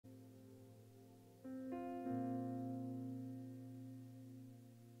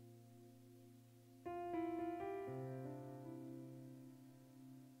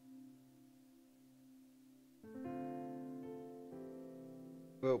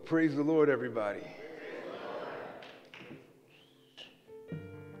Well, praise the Lord, everybody.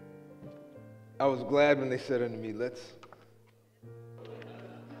 I was glad when they said unto me, let's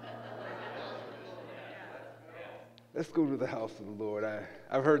go to the house of the Lord.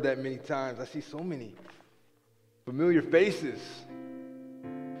 I've heard that many times. I see so many familiar faces,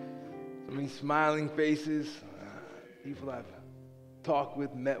 so many smiling faces, people I've talked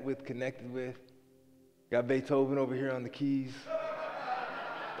with, met with, connected with. Got Beethoven over here on the keys.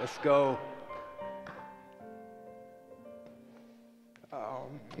 Let's go.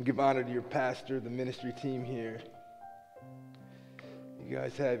 And give honor to your pastor, the ministry team here. You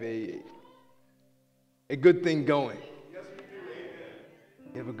guys have a good thing going. Yes, we do.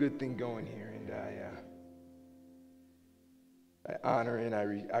 Amen. You have a good thing going here, and I honor and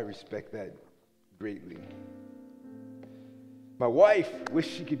I respect that greatly. My wife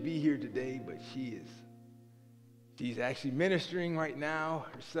wished she could be here today, but she's actually ministering right now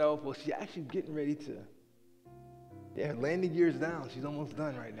herself. Well, she's actually getting ready to, her landing gear's down. She's almost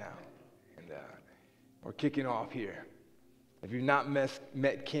done right now. And we're kicking off here. If you've not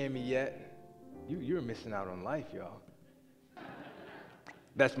met Cammie yet, you're missing out on life, y'all.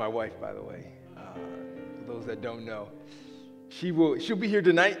 That's my wife, by the way. For those that don't know. She'll be here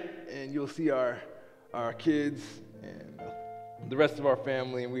tonight, and you'll see our kids and the rest of our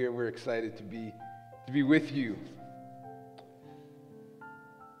family, and we're excited to be with you.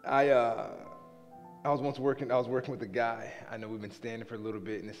 I was working with a guy. I know we've been standing for a little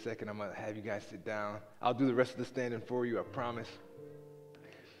bit. In a second, I'm gonna have you guys sit down. I'll do the rest of the standing for you, I promise.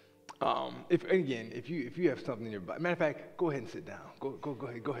 If you have something in your body, matter of fact, go ahead and sit down. Go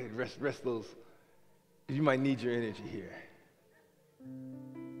ahead, rest those. You might need your energy here.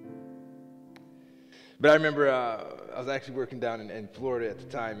 But I remember I was actually working down in Florida at the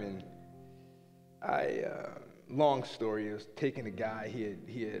time, and long story, I was taking a guy.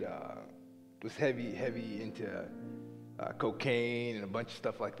 He had was heavy into cocaine and a bunch of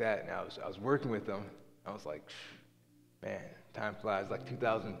stuff like that. And I was working with him. I was like, man, time flies. Like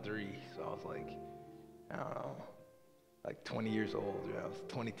 2003, so I was like, I don't know, like 20 years old. I was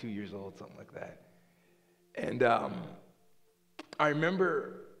 22 years old, something like that. And I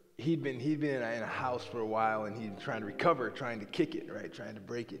remember he'd been in a house for a while, and he'd trying to recover, trying to kick it, right, trying to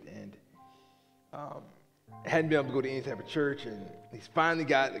break it, and hadn't been able to go to any type of church, and he's finally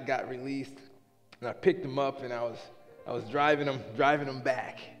got released. And I picked him up, and I was driving him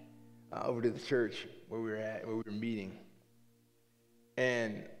back over to the church where we were meeting.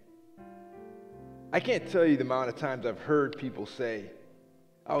 And I can't tell you the amount of times I've heard people say,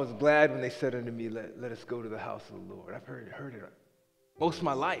 I was glad when they said unto me, let us go to the house of the Lord. I've heard it most of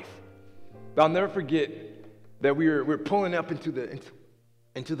my life. But I'll never forget that we're pulling up into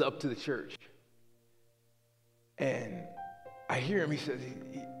the church. And I hear him, he says,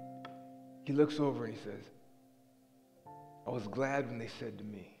 he looks over and he says, I was glad when they said to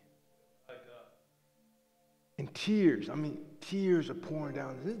me. And tears are pouring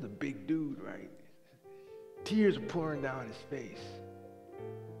down. This is a big dude, right? Tears are pouring down his face.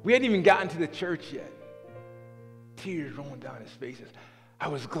 We hadn't even gotten to the church yet. Tears rolling down his face. I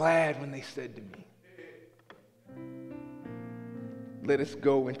was glad when they said to me, let us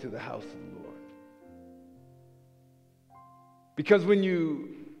go into the house of the Lord. Because when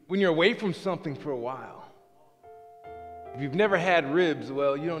you're away from something for a while, if you've never had ribs,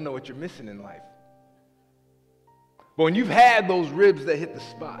 well, you don't know what you're missing in life. But when you've had those ribs that hit the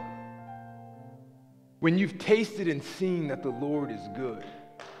spot, when you've tasted and seen that the Lord is good,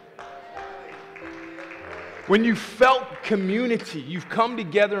 when you felt community, you've come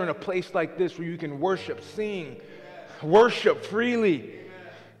together in a place like this where you can worship, sing, worship freely,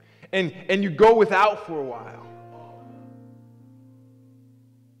 and you go without for a while.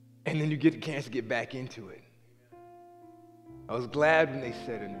 And then you get a chance to get back into it. I was glad when they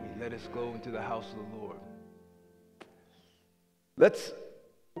said unto me, let us go into the house of the Lord. Let's,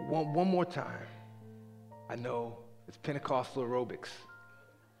 one more time. I know it's Pentecostal aerobics.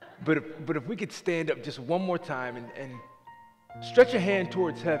 But if we could stand up just one more time and stretch a hand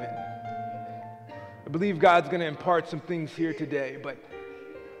towards heaven. I believe God's going to impart some things here today. But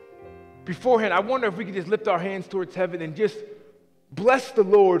beforehand, I wonder if we could just lift our hands towards heaven and just bless the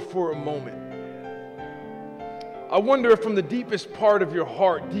Lord for a moment. I wonder if from the deepest part of your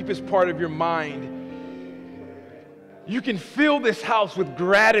heart, deepest part of your mind, you can fill this house with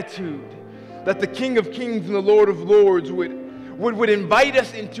gratitude that the King of Kings and the Lord of Lords would invite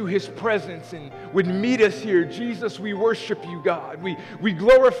us into his presence and would meet us here. Jesus, we worship you, God. We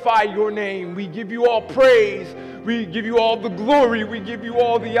glorify your name. We give you all praise. We give you all the glory. We give you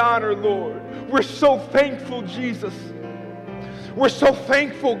all the honor, Lord. We're so thankful, Jesus. We're so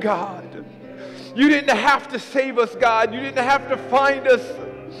thankful, God. You didn't have to save us, God. You didn't have to find us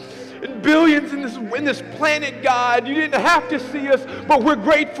in billions in this planet, God. You didn't have to see us, but we're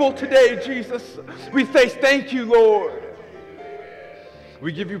grateful today, Jesus. We say thank you, Lord.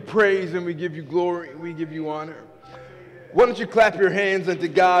 We give you praise and we give you glory. We give you honor. Why don't you clap your hands unto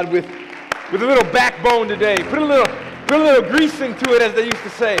God with a little backbone today. Put a little greasing to it, as they used to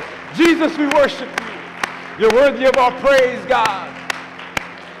say. Jesus, we worship you. You're worthy of our praise, God.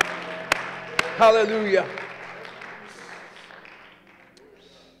 Hallelujah.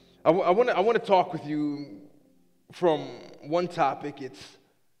 I want to talk with you from one topic. It's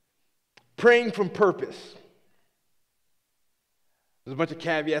praying from purpose. There's a bunch of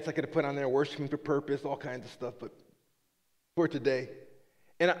caveats I could have put on there, worshiping for purpose, all kinds of stuff, but for today.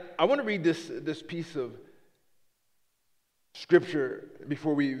 And I want to read this piece of scripture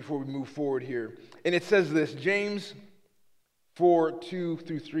before we move forward here. And it says this, James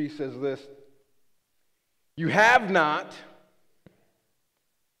 4:2-3 says this: you have not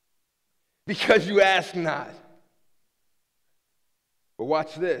because you ask not. But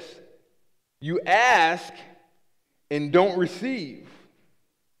watch this. You ask and don't receive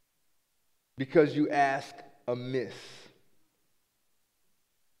because you ask amiss.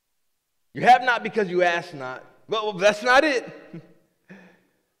 You have not because you ask not. Well, that's not it.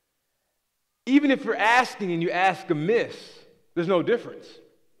 Even if you're asking and you ask amiss, there's no difference.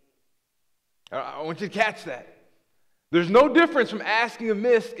 I want you to catch that. There's no difference from asking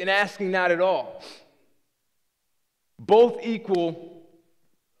amiss and asking not at all. Both equal.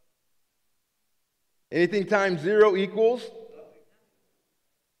 Anything times 0 equals.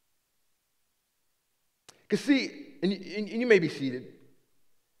 Because see, and you may be seated,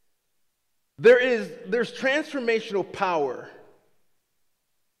 there's transformational power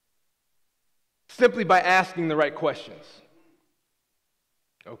simply by asking the right questions.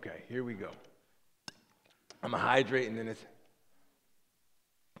 Okay, here we go. I'm going to hydrate and then it's...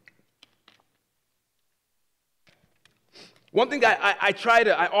 One thing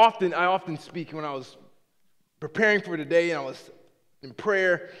I often speak when I was preparing for today and I was in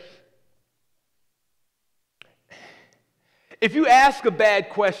prayer. If you ask a bad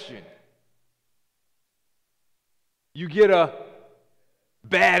question, you get a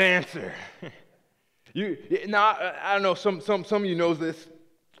bad answer. I don't know, some of you knows this,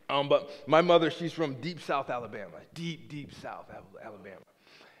 but my mother, she's from deep South Alabama, deep South Alabama,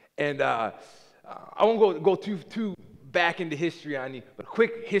 and I won't go too back into history on you, but a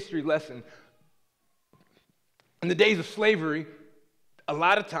quick history lesson. In the days of slavery, a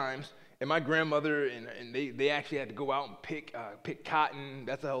lot of times, and my grandmother and they actually had to go out and pick cotton.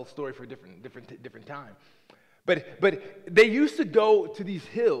 That's a whole story for a different time. But they used to go to these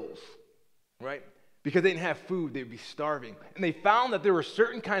hills, right? Because they didn't have food, they'd be starving. And they found that there were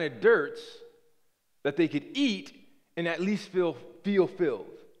certain kind of dirts that they could eat and at least feel filled.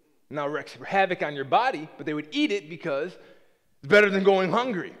 Now, it wreaks havoc on your body, but they would eat it because it's better than going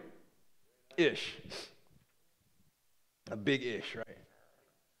hungry. Ish. A big ish, right?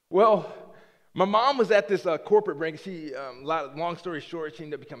 Well, my mom was at this corporate banquet. Long story short, she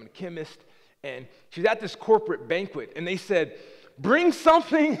ended up becoming a chemist. And she's at this corporate banquet, and they said, bring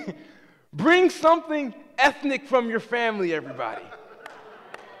something ethnic from your family, everybody.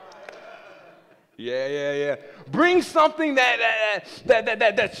 Yeah. Bring something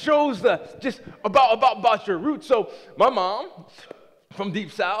that shows just about your roots. So my mom, from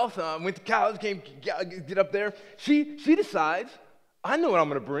deep South, went to college, get up there. She decides, I know what I'm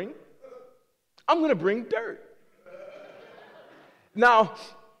going to bring. I'm going to bring dirt. Now,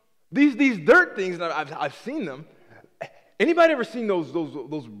 these dirt things, and I've seen them. Anybody ever seen those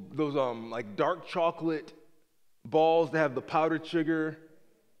like dark chocolate balls that have the powdered sugar?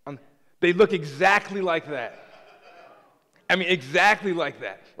 They look exactly like that. I mean, exactly like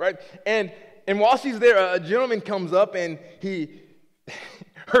that, right? And while she's there, a gentleman comes up, and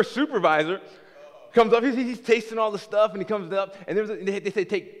her supervisor comes up. He's tasting all the stuff, and he comes up, and they say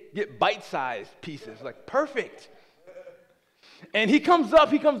get bite-sized pieces, like perfect. And he comes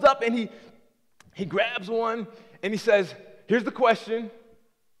up, and he grabs one, and he says, here's the question.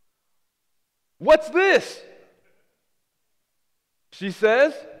 What's this? She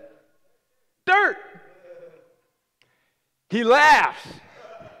says, dirt. He laughs.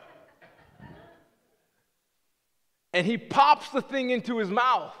 And he pops the thing into his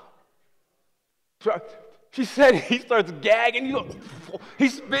mouth. She said he starts gagging.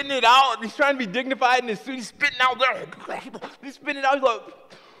 He's spitting it out. He's trying to be dignified in his suit. He's spitting out there. He's spitting it out. He's like,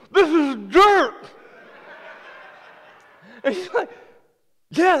 this is dirt. And she's like,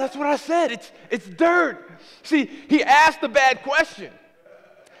 Yeah, that's what I said. It's dirt. See, he asked a bad question.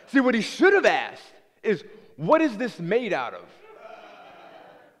 See, what he should have asked is, what is this made out of?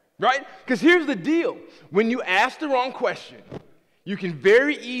 Right? Because here's the deal. When you ask the wrong question, you can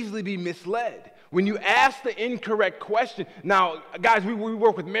very easily be misled. When you ask the incorrect question, now, guys, we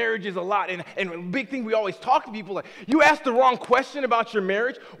work with marriages a lot, and a big thing we always talk to people like, you ask the wrong question about your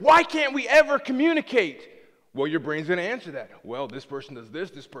marriage, why can't we ever communicate? Well, your brain's going to answer that. Well, this person does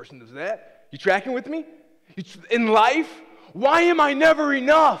this person does that. You tracking with me? In life, why am I never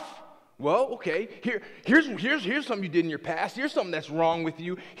enough? Well, okay, here's something you did in your past. Here's something that's wrong with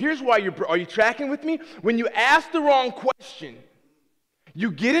you. Here's why are you tracking with me? When you ask the wrong question,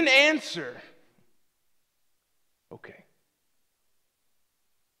 you get an answer. Okay.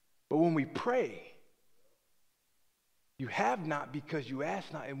 But when we pray, you have not because you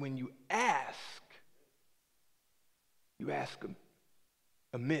ask not. And when you ask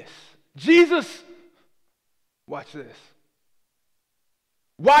amiss. Jesus, watch this.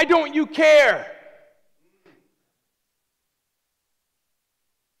 Why don't you care?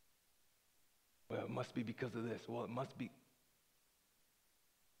 Well, it must be because of this. Well, it must be.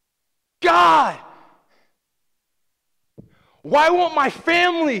 God! Why won't my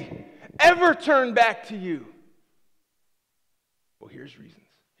family ever turn back to you? Well, here's reasons.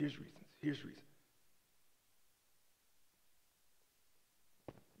 Here's reasons.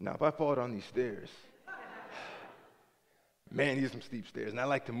 Now, if I fall down these stairs, man, these are some steep stairs, and I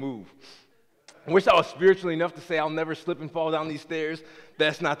like to move. I wish I was spiritual enough to say I'll never slip and fall down these stairs.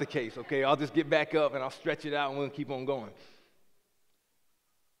 That's not the case, okay? I'll just get back up, and I'll stretch it out, and we'll keep on going.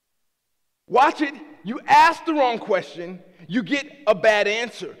 Watch it. You ask the wrong question, you get a bad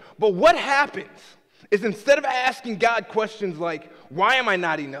answer. But what happens is instead of asking God questions like, why am I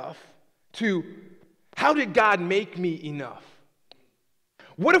not enough? To, how did God make me enough?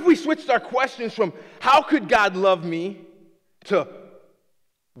 What if we switched our questions from, how could God love me? To,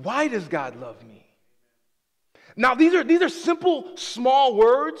 why does God love me? Now, these are simple, small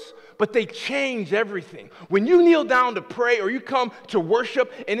words, but they change everything. When you kneel down to pray or you come to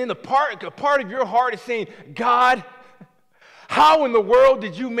worship, and in a part of your heart is saying, God, how in the world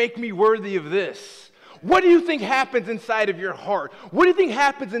did you make me worthy of this? What do you think happens inside of your heart? What do you think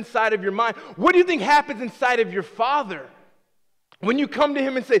happens inside of your mind? What do you think happens inside of your Father? When you come to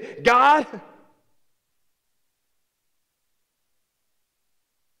him and say, God,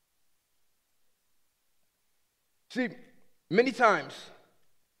 see, many times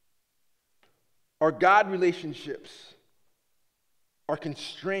our God relationships are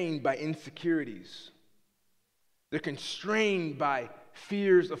constrained by insecurities. They're constrained by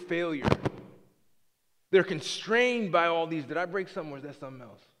fears of failure. They're constrained by all these. Did I break something or is that something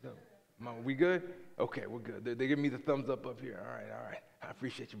else? Are we good? Okay, we're good. They're giving me the thumbs up here. All right. I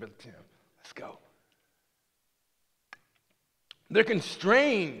appreciate you, Brother Tim. Let's go. They're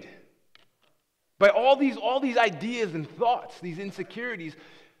constrained by all these ideas and thoughts, these insecurities.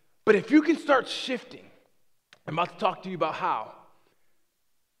 But if you can start shifting, I'm about to talk to you about how.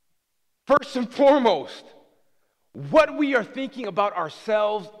 First and foremost, what we are thinking about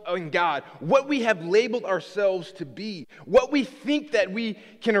ourselves and God, what we have labeled ourselves to be, what we think that we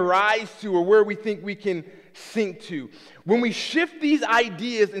can arise to or where we think we can sink to. When we shift these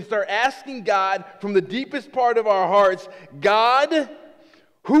ideas and start asking God from the deepest part of our hearts, God,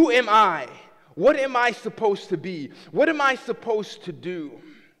 who am I? What am I supposed to be? What am I supposed to do?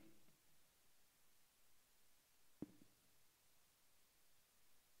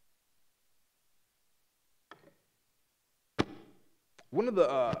 One of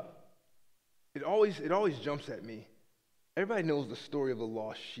the, it always jumps at me. Everybody knows the story of the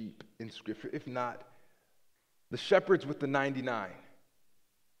lost sheep in Scripture. If not, the shepherds with the 99.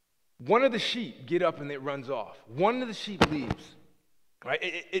 One of the sheep get up and it runs off. One of the sheep leaves. Right?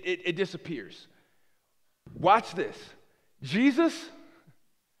 It disappears. Watch this. Jesus,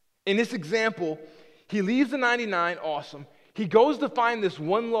 in this example, he leaves the 99, awesome. He goes to find this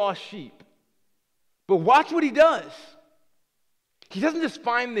one lost sheep. But watch what he does. He doesn't just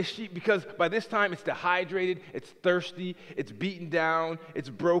find this sheep because by this time it's dehydrated, it's thirsty, it's beaten down, it's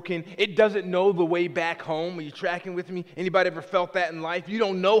broken. It doesn't know the way back home. Are you tracking with me? Anybody ever felt that in life? You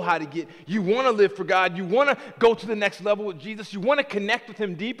don't know how to get. You want to live for God. You want to go to the next level with Jesus. You want to connect with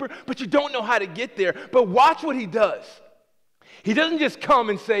him deeper, but you don't know how to get there. But watch what he does. He doesn't just come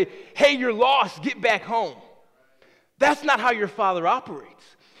and say, hey, you're lost, get back home. That's not how your Father operates.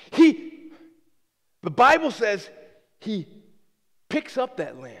 The Bible says he picks up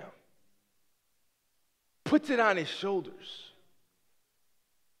that lamb, puts it on his shoulders.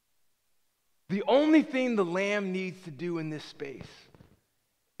 The only thing the lamb needs to do in this space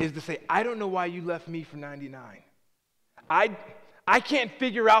is to say, I don't know why you left me for 99. I can't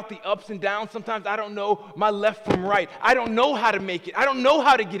figure out the ups and downs. Sometimes I don't know my left from right. I don't know how to make it. I don't know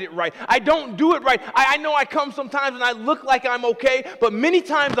how to get it right. I don't do it right. I know I come sometimes and I look like I'm okay, but many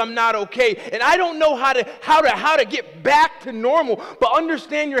times I'm not okay. And I don't know how to get back to normal. But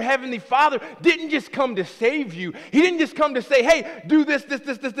understand your Heavenly Father didn't just come to save you. He didn't just come to say, hey, do this,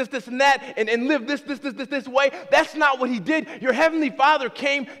 and that, and live this way. That's not what He did. Your Heavenly Father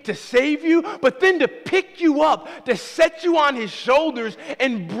came to save you, but then to pick you up, to set you on His shoulders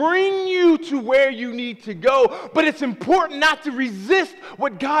and bring you to where you need to go. But it's important not to resist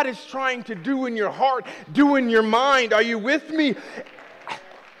what God is trying to do in your heart, do in your mind. Are you with me?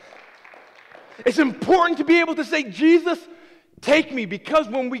 It's important to be able to say, Jesus, take me, because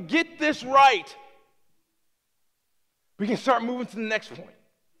when we get this right, we can start moving to the next point.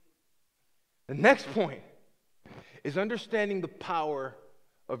 The next point is understanding the power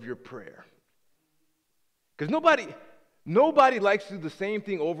of your prayer. Because Nobody likes to do the same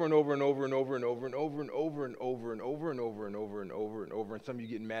thing over and over and over and over and over and over and over and over and over and over and over and over and over. And some of you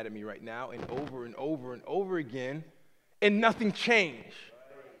getting mad at me right now, and over and over and over again, and nothing changed.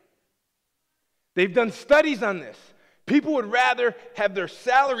 They've done studies on this. People would rather have their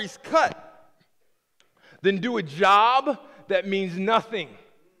salaries cut than do a job that means nothing.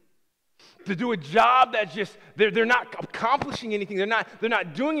 To do a job that's just, they're not accomplishing anything. They're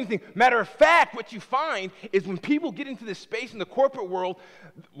not doing anything. Matter of fact, what you find is when people get into this space in the corporate world,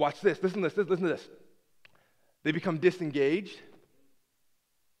 watch this, listen to this. They become disengaged.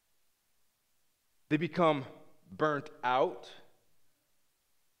 They become burnt out.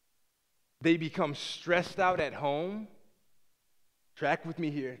 They become stressed out at home. Track with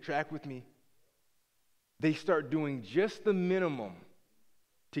me here, track with me. They start doing just the minimum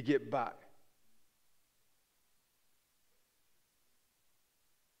to get by.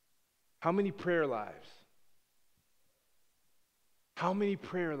 How many prayer lives? How many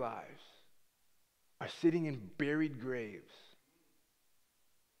prayer lives are sitting in buried graves?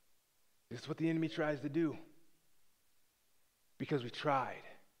 This is what the enemy tries to do. Because we tried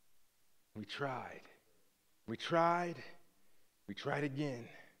again.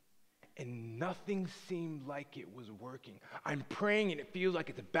 And nothing seemed like it was working. I'm praying and it feels like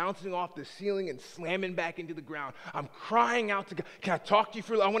it's bouncing off the ceiling and slamming back into the ground. I'm crying out to God. Can I talk to you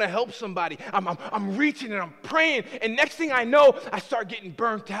for a little? I want to help somebody. I'm reaching and I'm praying. And next thing I know, I start getting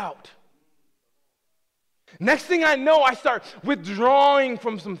burnt out. Next thing I know, I start withdrawing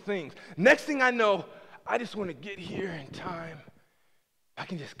from some things. Next thing I know, I just want to get here in time. I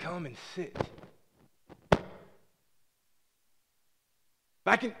can just come and sit.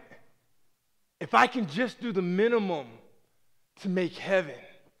 If I can just do the minimum to make heaven,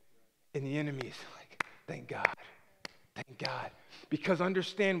 and the enemy is like, thank God. Because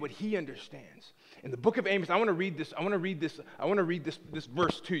understand what He understands. In the book of Amos, I want to read this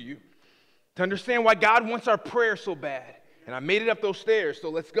verse to you to understand why God wants our prayer so bad. And I made it up those stairs, so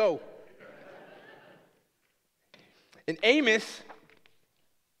let's go. In Amos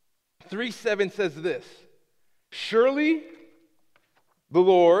 3:7 says this, surely the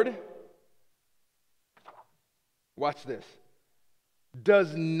Lord, watch this,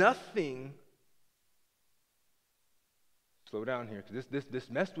 does nothing, slow down here, because this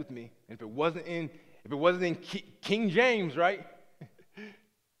messed with me. And if it wasn't in King James, right?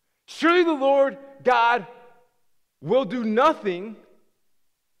 Surely the Lord God will do nothing,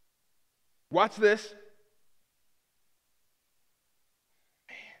 watch this.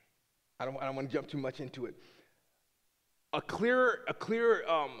 Man, I don't want to jump too much into it. A clearer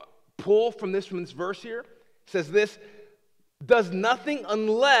pull from this verse here says this, does nothing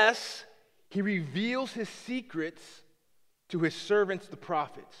unless He reveals His secrets to His servants, the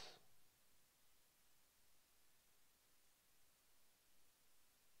prophets.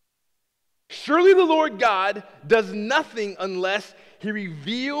 Surely the Lord God does nothing unless He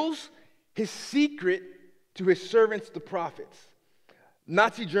reveals His secret to His servants, the prophets.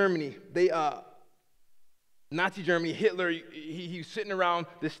 Nazi Germany, Hitler, he's sitting around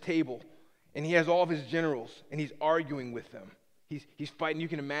this table, and he has all of his generals, and he's arguing with them. He's fighting. You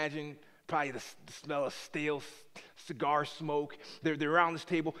can imagine probably the smell of stale cigar smoke. They're around this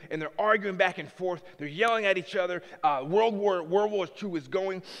table, and they're arguing back and forth. They're yelling at each other. World War II is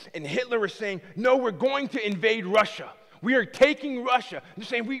going, and Hitler is saying, no, we're going to invade Russia. We are taking Russia. They're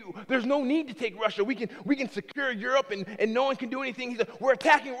saying there's no need to take Russia. We can secure Europe and no one can do anything. He said, we're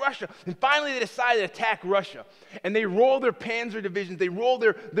attacking Russia. And finally they decide to attack Russia. And they roll their panzer divisions, they roll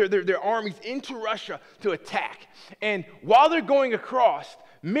their armies into Russia to attack. And while they're going across,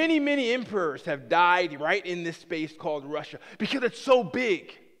 many emperors have died right in this space called Russia because it's so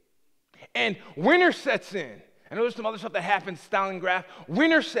big. And winter sets in. I know there's some other stuff that happens, Stalingrad.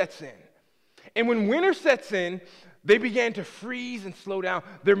 Winter sets in. And when winter sets in, they began to freeze and slow down.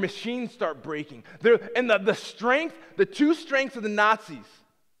 Their machines start breaking. And the two strengths of the Nazis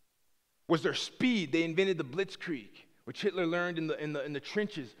was their speed. They invented the blitzkrieg, which Hitler learned in the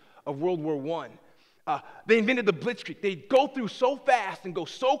trenches of World War I. They invented the blitzkrieg. They'd go through so fast and go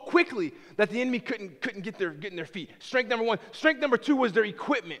so quickly that the enemy couldn't get in their feet. Strength number one. Strength number two was their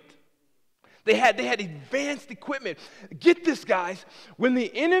equipment. They had advanced equipment. Get this, guys. When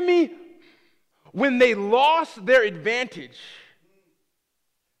they lost their advantage,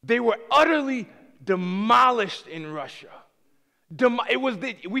 they were utterly demolished in Russia.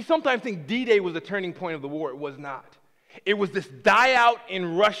 We sometimes think D-Day was the turning point of the war. It was not. It was this die out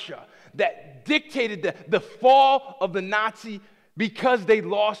in Russia that dictated the fall of the Nazi because they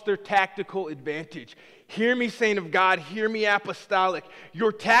lost their tactical advantage. Hear me, saint of God. Hear me, apostolic.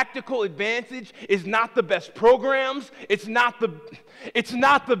 Your tactical advantage is not the best programs. It's not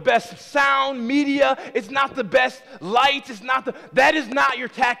the best sound media. It's not the best lights. That is not your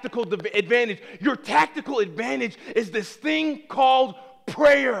tactical advantage. Your tactical advantage is this thing called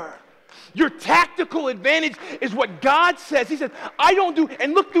prayer. Your tactical advantage is what God says. He says, I don't do,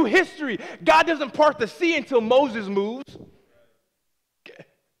 and look through history. God doesn't part the sea until Moses moves.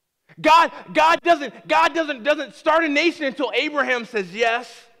 God doesn't start a nation until Abraham says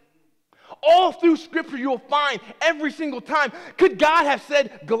yes. All through Scripture you'll find every single time. Could God have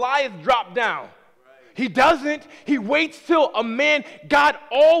said Goliath drop down? He doesn't. He waits till a man. God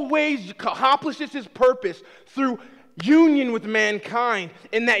always accomplishes his purpose through union with mankind.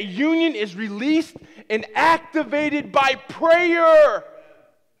 And that union is released and activated by prayer.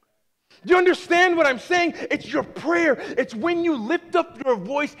 Do you understand what I'm saying? It's your prayer. It's when you lift up your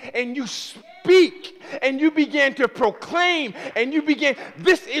voice and you speak and you begin to proclaim and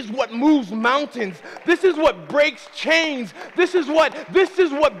this is what moves mountains. This is what breaks chains. This is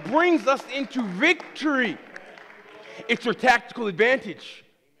what brings us into victory. It's your tactical advantage.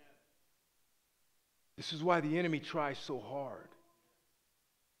 This is why the enemy tries so hard.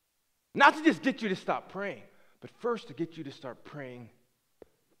 Not to just get you to stop praying, but first to get you to start praying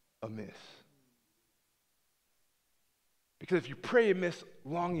amiss. Because if you pray amiss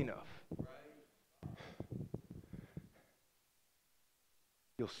long enough,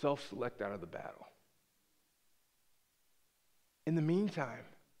 you'll self-select out of the battle. In the meantime,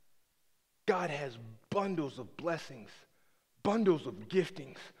 God has bundles of blessings, bundles of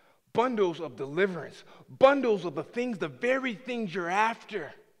giftings, bundles of deliverance, bundles of the very things you're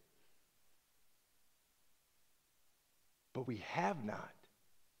after. But we have not.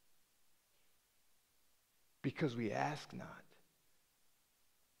 Because we ask not.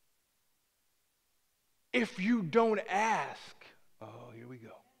 If you don't ask, here we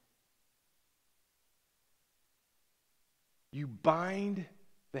go. You bind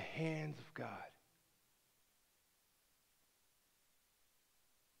the hands of God.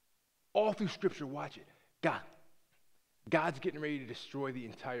 All through Scripture, watch it. God's getting ready to destroy the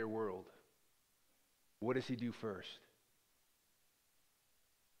entire world. What does he do first?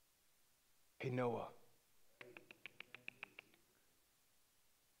 Hey, Noah.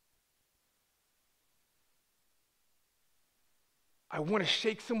 I want to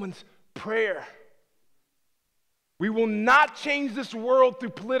shake someone's prayer. We will not change this world through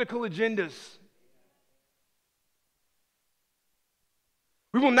political agendas.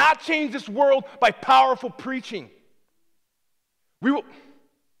 We will not change this world by powerful preaching. The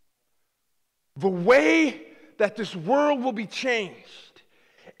way that this world will be changed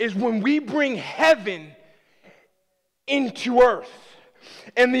is when we bring heaven into earth.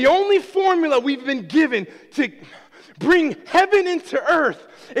 And the only formula we've been given to bring heaven into earth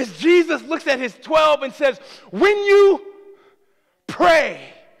is Jesus looks at his 12 and says, when you pray,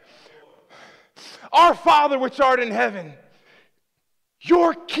 our Father which art in heaven,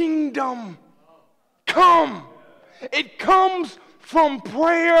 your kingdom come. It comes from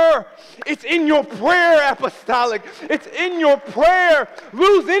prayer. It's in your prayer, apostolic. It's in your prayer.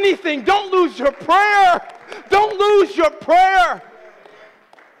 Lose anything. Don't lose your prayer. Don't lose your prayer.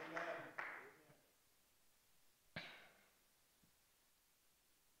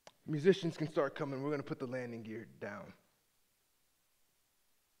 Musicians can start coming. We're going to put the landing gear down.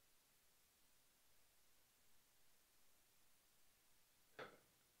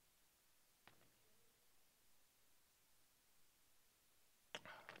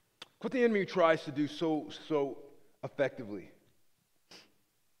 What the enemy tries to do so effectively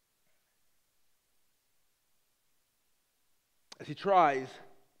as he tries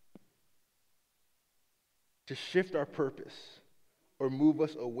to shift our purpose or move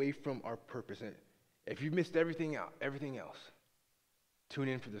us away from our purpose. And if you missed everything else, tune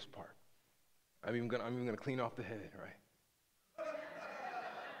in for this part. I'm even gonna clean off the head, right?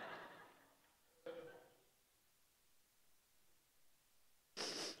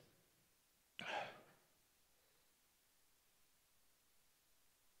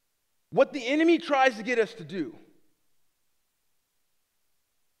 What the enemy tries to get us to do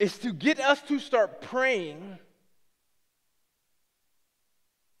is to get us to start praying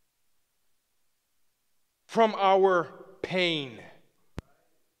from our pain.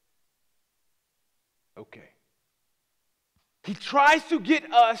 Okay. He tries to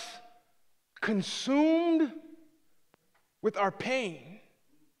get us consumed with our pain.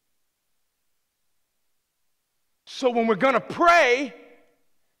 So when we're going to pray,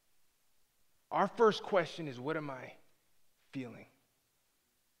 our first question is, what am I feeling?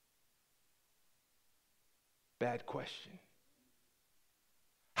 Bad question.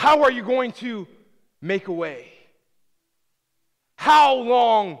 How are you going to make a way? How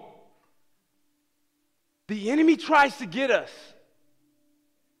long? The enemy tries to get us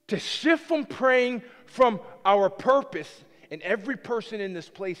to shift from praying from our purpose, and every person in this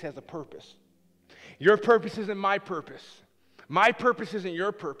place has a purpose. Your purpose isn't my purpose. My purpose isn't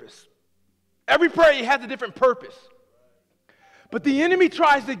your purpose. Every prayer has a different purpose. But the enemy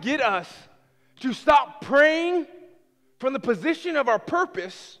tries to get us to stop praying from the position of our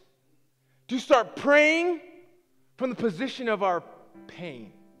purpose to start praying from the position of our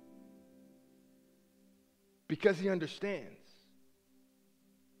pain. Because he understands.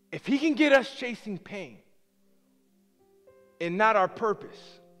 If he can get us chasing pain and not our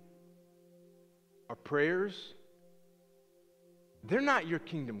purpose, our prayers, they're not your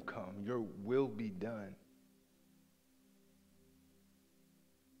kingdom come, your will be done.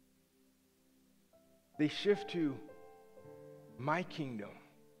 They shift to my kingdom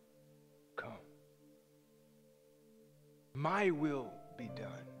come. My will be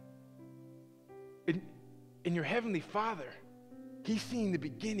done. And your heavenly Father, he's seeing the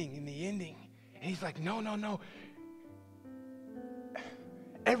beginning and the ending. And he's like, no, no, no.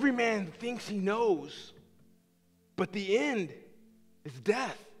 Every man thinks he knows, but the end is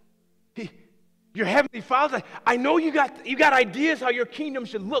death. Your heavenly Father's like, I know you got ideas how your kingdom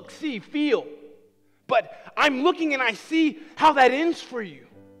should look, see, feel. But I'm looking and I see how that ends for you.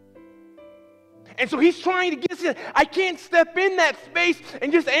 And so he's trying to get us, I can't step in that space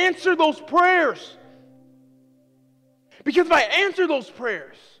and just answer those prayers. Because if I answer those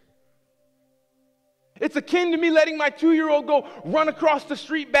prayers, it's akin to me letting my 2-year-old go run across the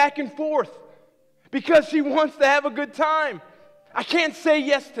street back and forth because she wants to have a good time. I can't say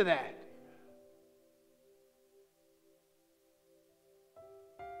yes to that.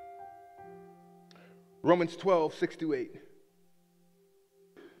 Romans 12:6-8.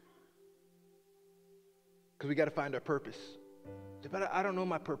 Because we got to find our purpose. But I don't know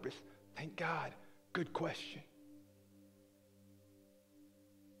my purpose. Thank God. Good question.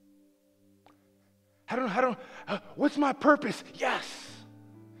 What's my purpose? Yes.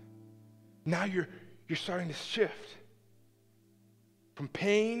 Now you're starting to shift from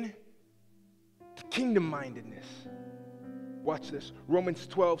pain to kingdom-mindedness. Watch this. Romans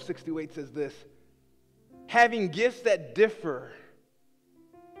 12:6-8 says this. Having gifts that differ.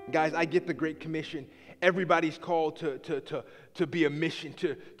 Guys, I get the Great Commission. Everybody's called to be a mission,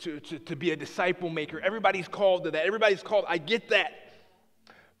 to be a disciple maker. Everybody's called to that. Everybody's called. I get that.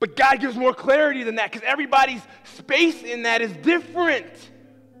 But God gives more clarity than that because everybody's space in that is different.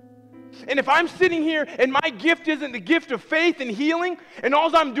 And if I'm sitting here and my gift isn't the gift of faith and healing, and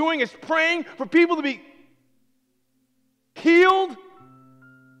all I'm doing is praying for people to be healed,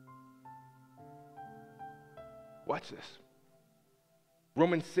 watch this.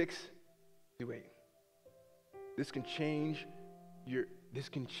 Romans 6:8. This can change your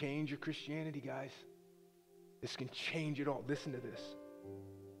Christianity, guys. This can change it all. Listen to this.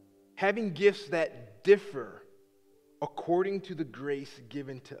 Having gifts that differ according to the grace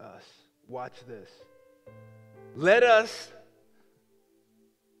given to us. Watch this. Let us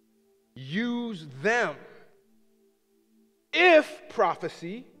use them. If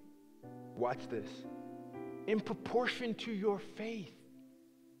prophecy, watch this, in proportion to your faith.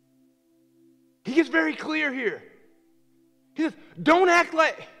 He gets very clear here. He says, don't act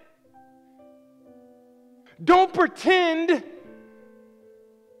like, don't pretend.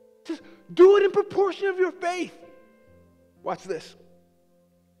 Just do it in proportion of your faith. Watch this.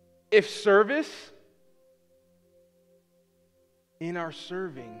 If service, in our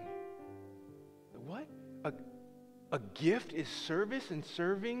serving, what? A gift is service and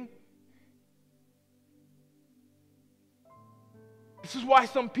serving. This is why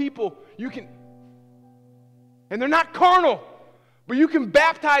some people, and they're not carnal, but you can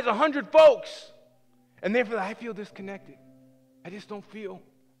baptize 100 folks, and they feel, I feel disconnected. I just don't feel.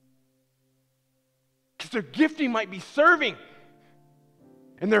 Because their gifting might be serving.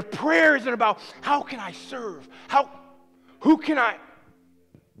 And their prayer isn't about, how can I serve? Who can I?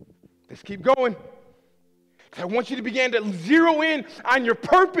 Let's keep going. I want you to begin to zero in on your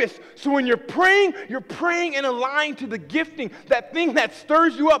purpose. So when you're praying and aligned to the gifting, that thing that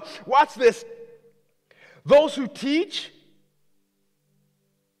stirs you up. Watch this. Those who teach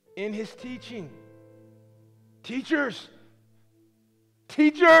in his teaching. Teachers.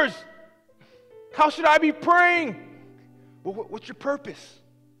 How should I be praying? Well, what's your purpose?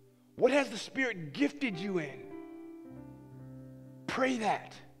 What has the Spirit gifted you in? Pray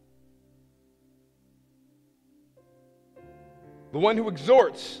that. The one who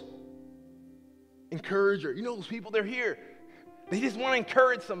exhorts, encourager. You know those people, they're here. They just want to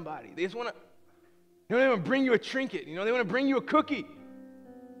encourage somebody. They just want to, they want to bring you a trinket. They want to bring you a cookie.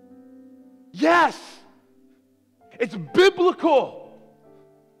 Yes, it's biblical.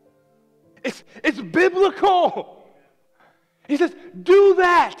 It's biblical. He says, do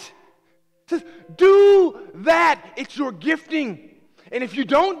that. He says, do that. It's your gifting. And if you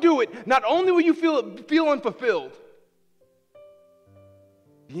don't do it, not only will you feel unfulfilled,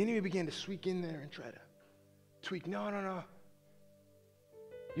 the enemy began to sneak in there and try to tweak. No.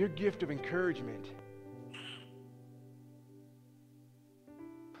 Your gift of encouragement.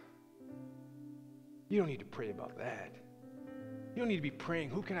 You don't need to pray about that. You don't need to be praying,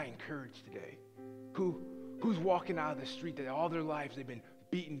 who can I encourage today? Who's walking out of the street that all their lives they've been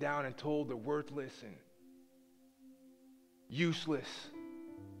beaten down and told they're worthless and useless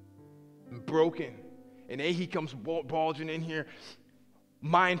and broken. And he comes bulging in here,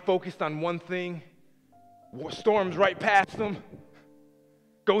 mind focused on one thing, storms right past him,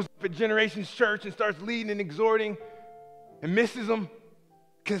 goes up at Generations Church and starts leading and exhorting and misses them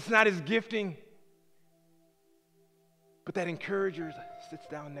because it's not his gifting. But that encourager sits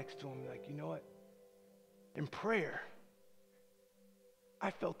down next to him like, you know what? In prayer, I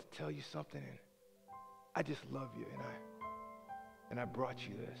felt to tell you something, and I just love you, and I brought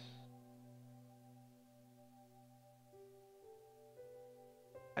you this.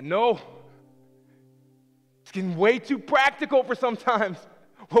 I know it's getting way too practical for sometimes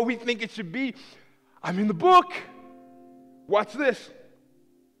what we think it should be. I'm in the book. Watch this.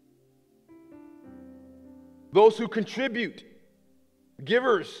 Those who contribute,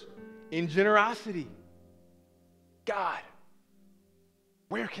 givers in generosity. God,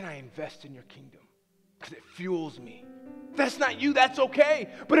 where can I invest in your kingdom? Because it fuels me. If that's not you, that's okay.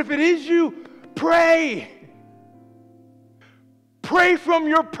 But if it is you, pray. Pray from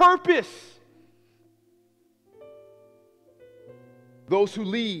your purpose. Those who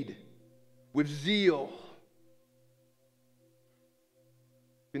lead with zeal.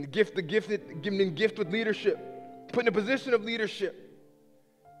 Been given a gift with leadership, put in a position of leadership.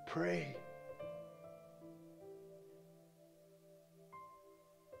 Pray.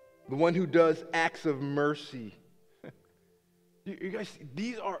 The one who does acts of mercy. You guys,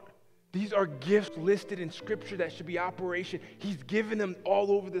 these are gifts listed in Scripture that should be operation. He's given them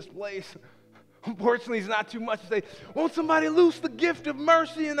all over this place. Unfortunately, it's not too much to say, won't somebody loose the gift of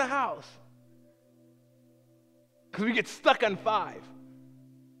mercy in the house? Because we get stuck on 5.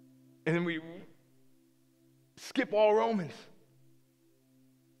 And then we skip all Romans.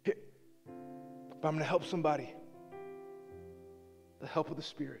 But I'm going to help somebody. The help of the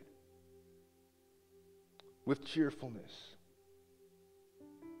Spirit. With cheerfulness.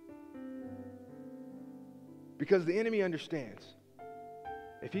 Because the enemy understands.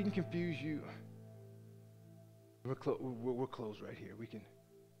 If he can confuse you, we're closed right here.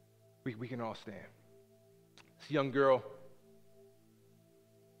 We can all stand. This young girl,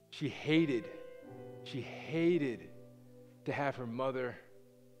 she hated to have her mother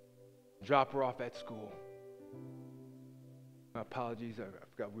drop her off at school. My apologies, I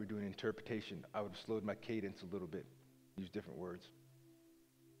forgot we were doing interpretation. I would have slowed my cadence a little bit, use different words.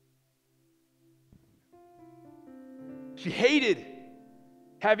 She hated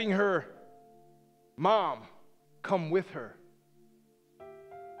having her mom come with her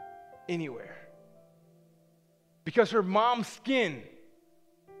anywhere. Because her mom's skin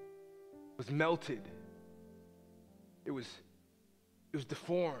was melted. It was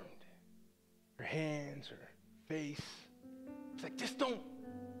deformed. Her hands, her face. It's like, just don't.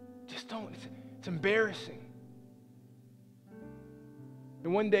 It's embarrassing.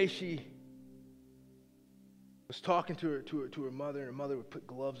 And one day she was talking to her mother, and her mother would put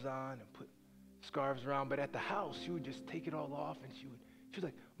gloves on and put scarves around, but at the house, she would just take it all off, and she was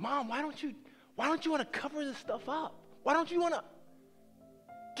like, Mom, why don't you want to cover this stuff up? Why don't you want to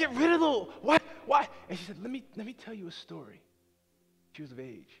get rid of the, why? And she said, let me tell you a story. She was of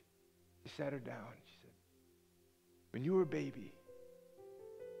age. She sat her down. She said, when you were a baby,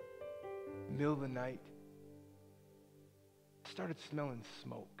 middle of the night, I started smelling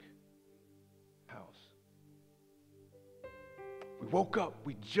smoke. House. We woke up,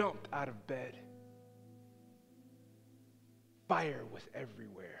 we jumped out of bed. Fire was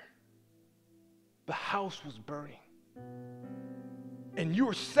everywhere. The house was burning. And you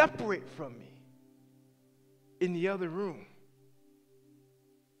were separate from me in the other room.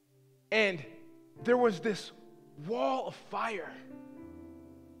 And there was this wall of fire.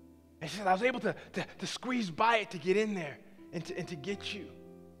 And she said, I was able to squeeze by it to get in there and to get you.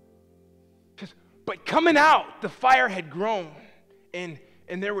 But coming out, the fire had grown, and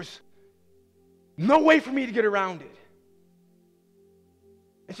there was no way for me to get around it.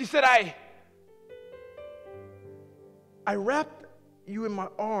 And she said, I wrapped you in my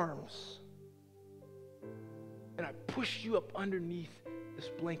arms, and I pushed you up underneath this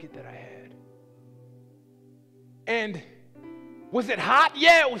blanket that I had. And was it hot?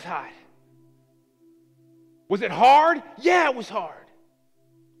 Yeah, it was hot. Was it hard? Yeah, it was hard.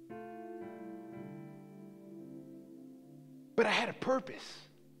 But I had a purpose.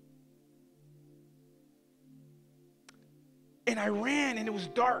 And I ran, and it was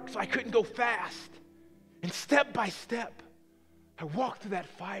dark, so I couldn't go fast. And step by step, I walked through that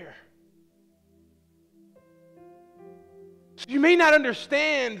fire. So you may not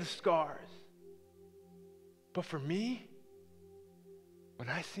understand the scars, but for me, when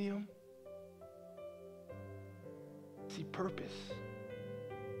I see them, I see purpose.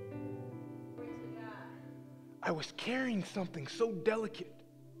 I was carrying something so delicate,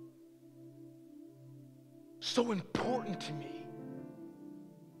 so important to me,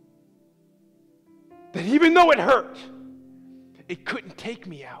 that even though it hurt, it couldn't take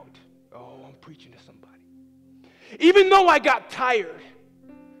me out. Oh, I'm preaching to somebody. Even though I got tired,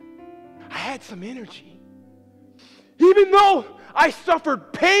 I had some energy. Even though I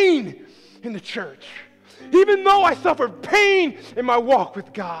suffered pain in the church, even though I suffered pain in my walk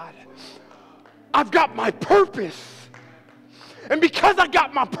with God, I've got my purpose. And because I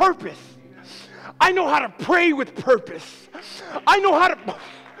got my purpose, I know how to pray with purpose. I know how to,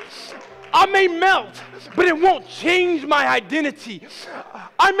 I may melt, but it won't change my identity.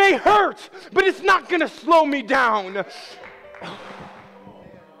 I may hurt, but it's not going to slow me down.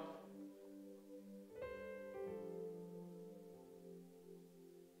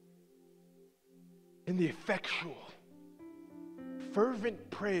 In the effectual, fervent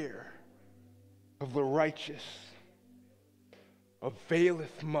prayer of the righteous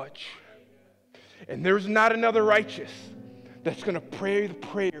availeth much. And there's not another righteous that's going to pray the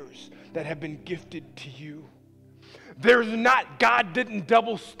prayers that have been gifted to you. There's not, God didn't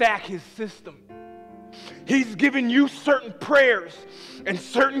double stack his system. He's given you certain prayers and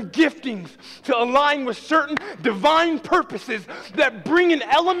certain giftings to align with certain divine purposes that bring an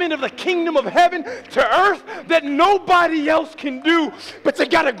element of the kingdom of heaven to earth that nobody else can do. But you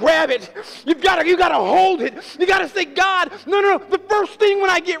got to grab it. You got to hold it. You got to say, God, no. The first thing when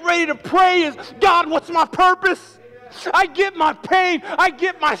I get ready to pray is, God, what's my purpose? I get my pain. I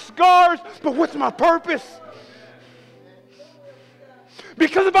get my scars. But what's my purpose?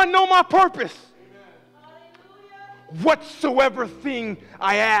 Because if I know my purpose, whatsoever thing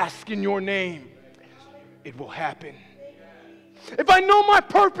I ask in your name, it will happen. If I know my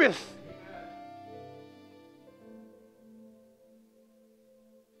purpose,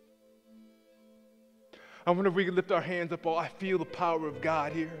 I wonder if we can lift our hands up. Oh, I feel the power of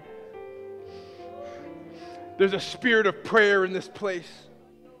God here. There's a spirit of prayer in this place.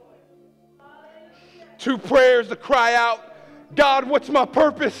 2 prayers to cry out, God, what's my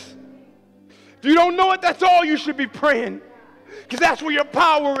purpose? If you don't know it, that's all you should be praying, because that's where your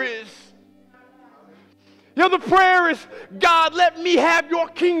power is. The other prayer is, God, let me have your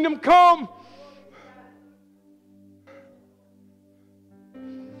kingdom come.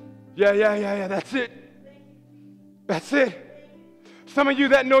 Yeah, that's it. That's it. Some of you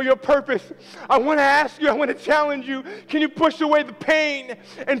that know your purpose, I want to ask you, I want to challenge you, can you push away the pain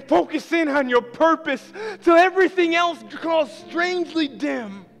and focus in on your purpose till everything else grows strangely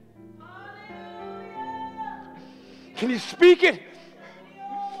dim? Can you speak it?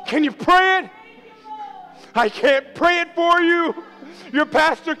 Can you pray it? I can't pray it for you. Your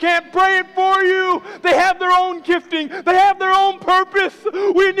pastor can't pray it for you. They have their own gifting. They have their own purpose.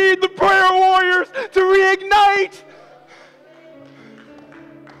 We need the prayer warriors to reignite.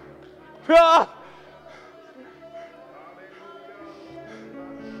 Ah.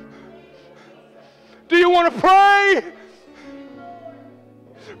 Do you want to pray?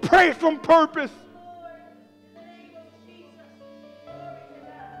 Pray from purpose.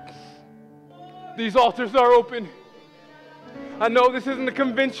 These altars are open. I know this isn't a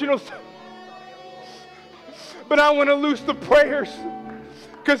conventional, but I want to loose the prayers,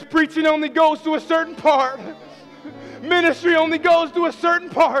 because preaching only goes to a certain part. Ministry only goes to a certain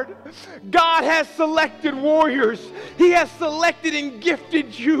part. God has selected warriors. He has selected and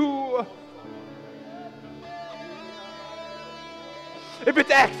gifted you. If it's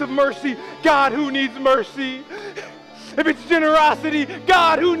acts of mercy, God, who needs mercy? If it's generosity,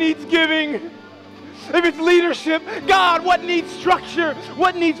 God, who needs giving? If it's leadership, God, what needs structure?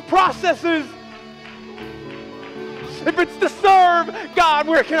 What needs processes? If it's to serve, God,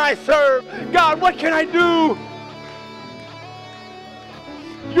 where can I serve? God, what can I do?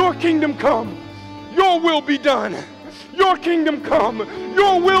 Your kingdom come. Your will be done. Your kingdom come.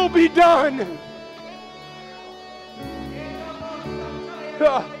 Your will be done.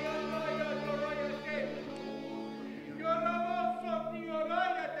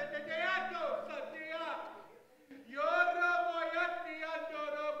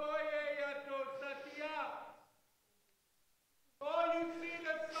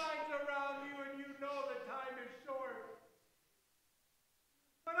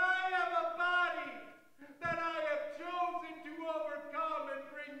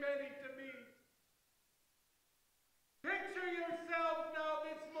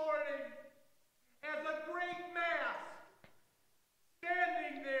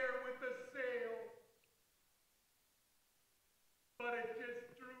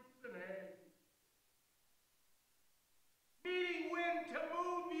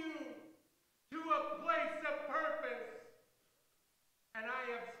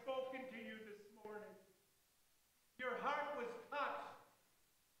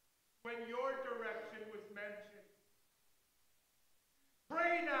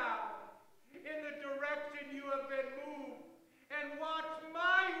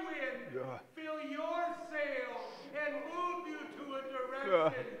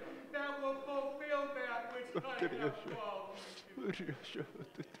 That will fulfill that which I have called.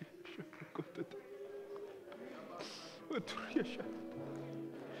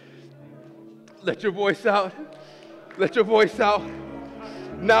 Let your voice out. Let your voice out.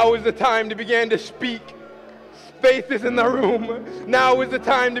 Now is the time to begin to speak. Faith is in the room. Now is the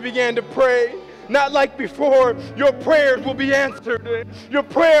time to begin to pray. Not like before. Your prayers will be answered. Your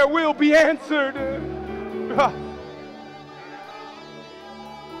prayer will be answered.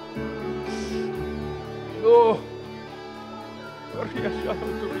 Oh.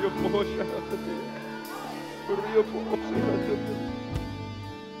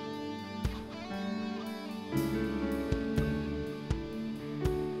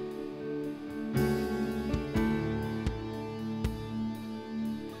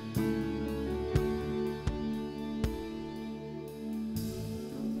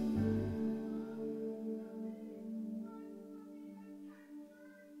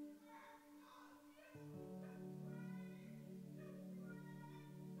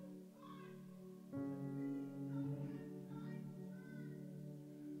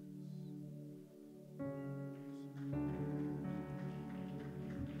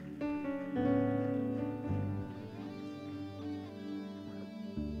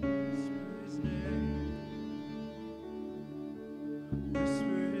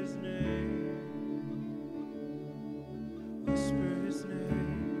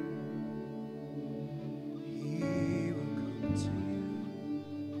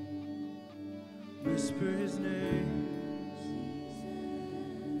 Whisper his name.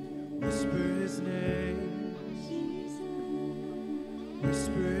 Whisper his name.